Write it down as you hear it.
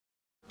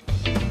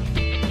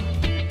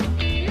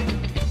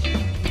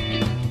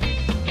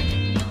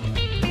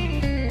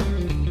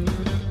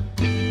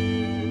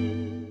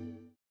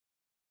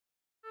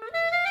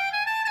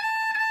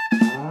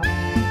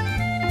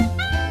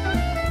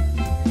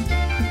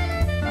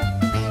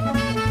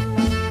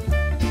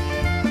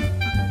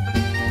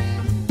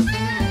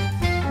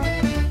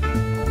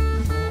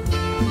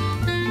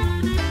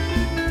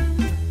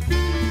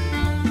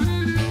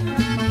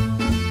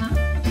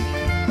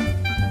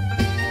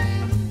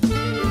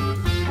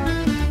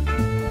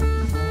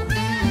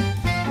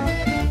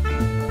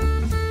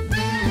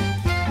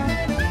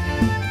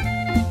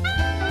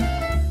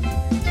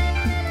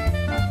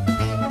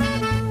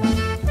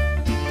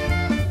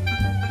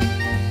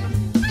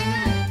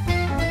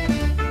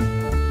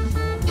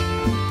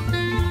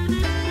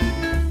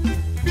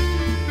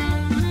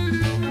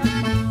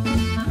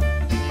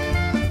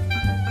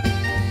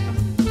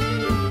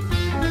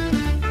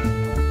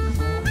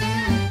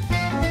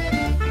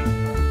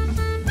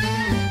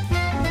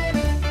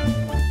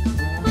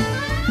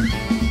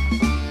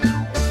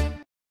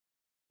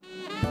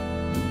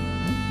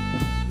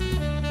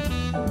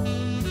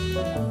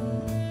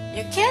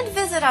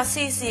visit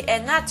Assisi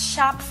and not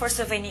shop for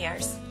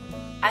souvenirs.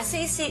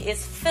 Assisi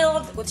is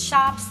filled with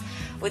shops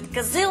with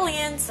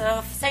gazillions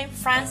of St.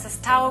 Francis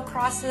towel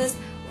crosses,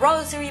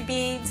 rosary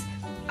beads,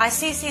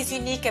 Assisi's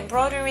unique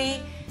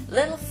embroidery,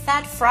 little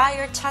fat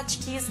friar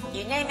tchotchkes,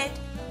 you name it,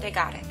 they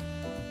got it.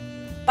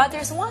 But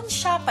there's one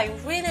shop I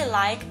really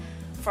like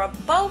for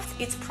both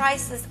its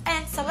prices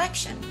and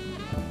selection.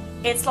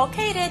 It's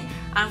located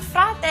on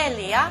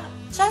Fratellia,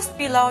 just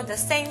below the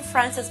St.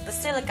 Francis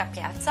Basilica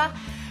Piazza,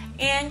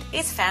 and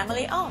it's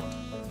family owned.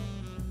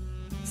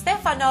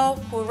 Stefano,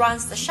 who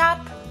runs the shop,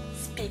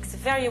 speaks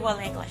very well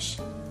English.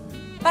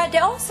 But they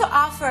also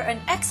offer an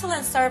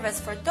excellent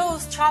service for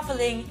those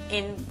traveling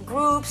in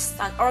groups,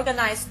 an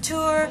organized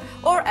tour,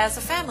 or as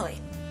a family.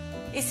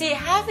 You see,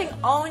 having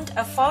owned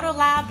a photo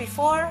lab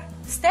before,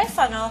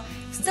 Stefano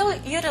still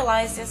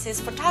utilizes his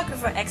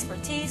photographer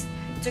expertise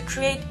to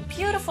create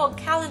beautiful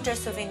calendar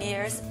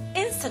souvenirs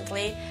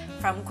instantly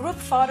from group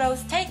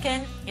photos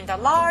taken in the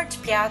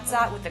large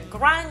piazza with the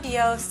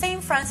grandiose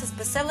St. Francis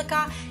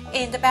Basilica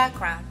in the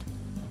background.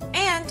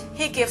 And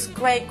he gives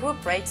great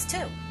group rates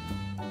too.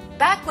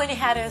 Back when he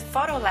had a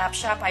photo lab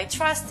shop, I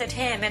trusted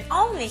him and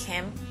only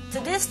him to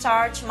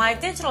discharge my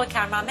digital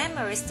camera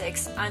memory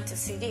sticks onto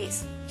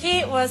CDs.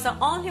 He was the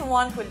only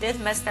one who did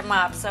mess them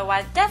up, so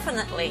I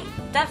definitely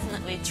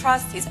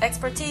trust his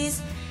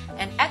expertise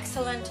and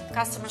excellent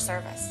customer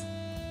service.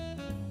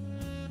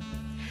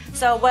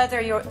 So whether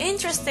you're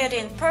interested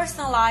in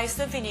personalized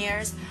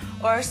souvenirs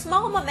or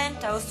small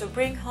mementos to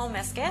bring home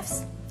as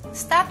gifts,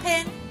 stop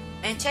in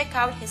and check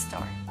out his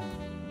store.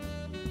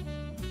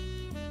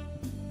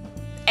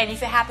 And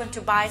if you happen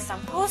to buy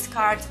some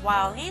postcards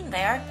while in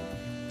there,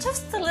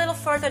 just a little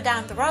further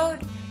down the road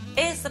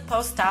is the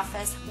post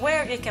office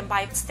where you can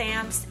buy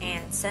stamps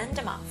and send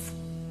them off.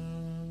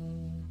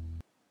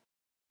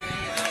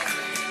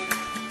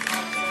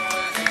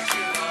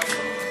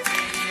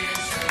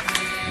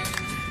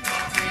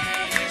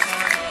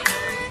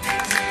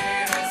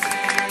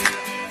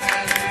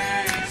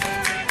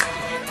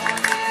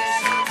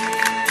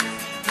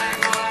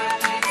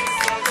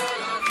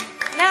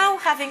 Now,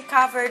 having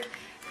covered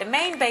the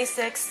main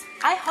basics,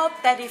 I hope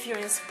that if you're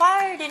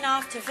inspired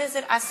enough to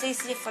visit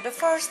Assisi for the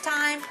first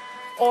time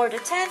or the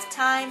 10th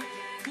time,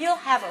 you'll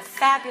have a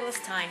fabulous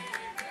time.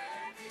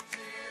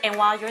 And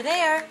while you're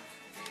there,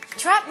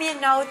 drop me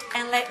a note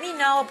and let me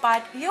know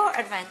about your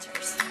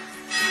adventures.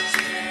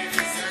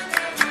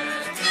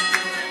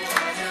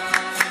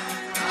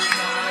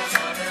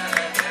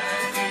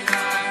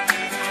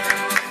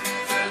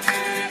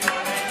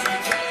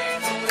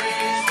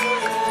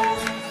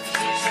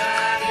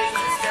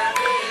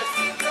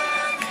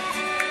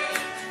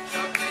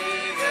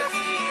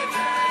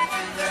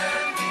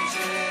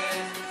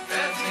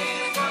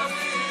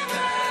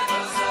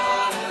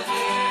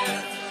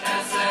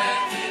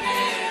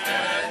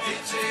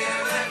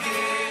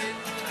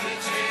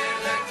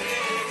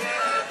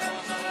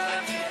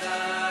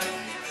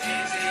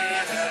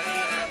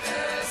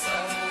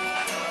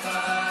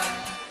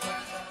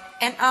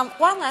 And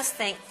one last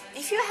thing,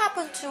 if you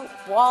happen to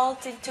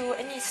waltz into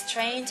any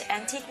strange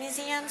antique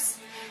museums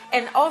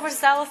and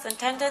overzealous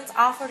attendants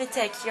offer to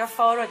take your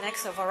photo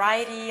next to a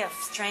variety of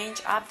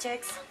strange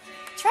objects,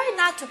 try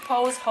not to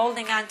pose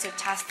holding on to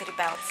chastity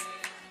belts.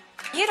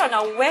 You don't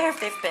know where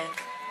they've been.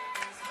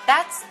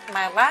 That's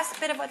my last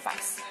bit of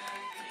advice.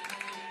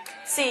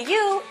 See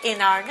you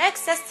in our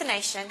next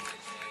destination.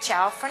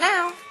 Ciao for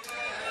now.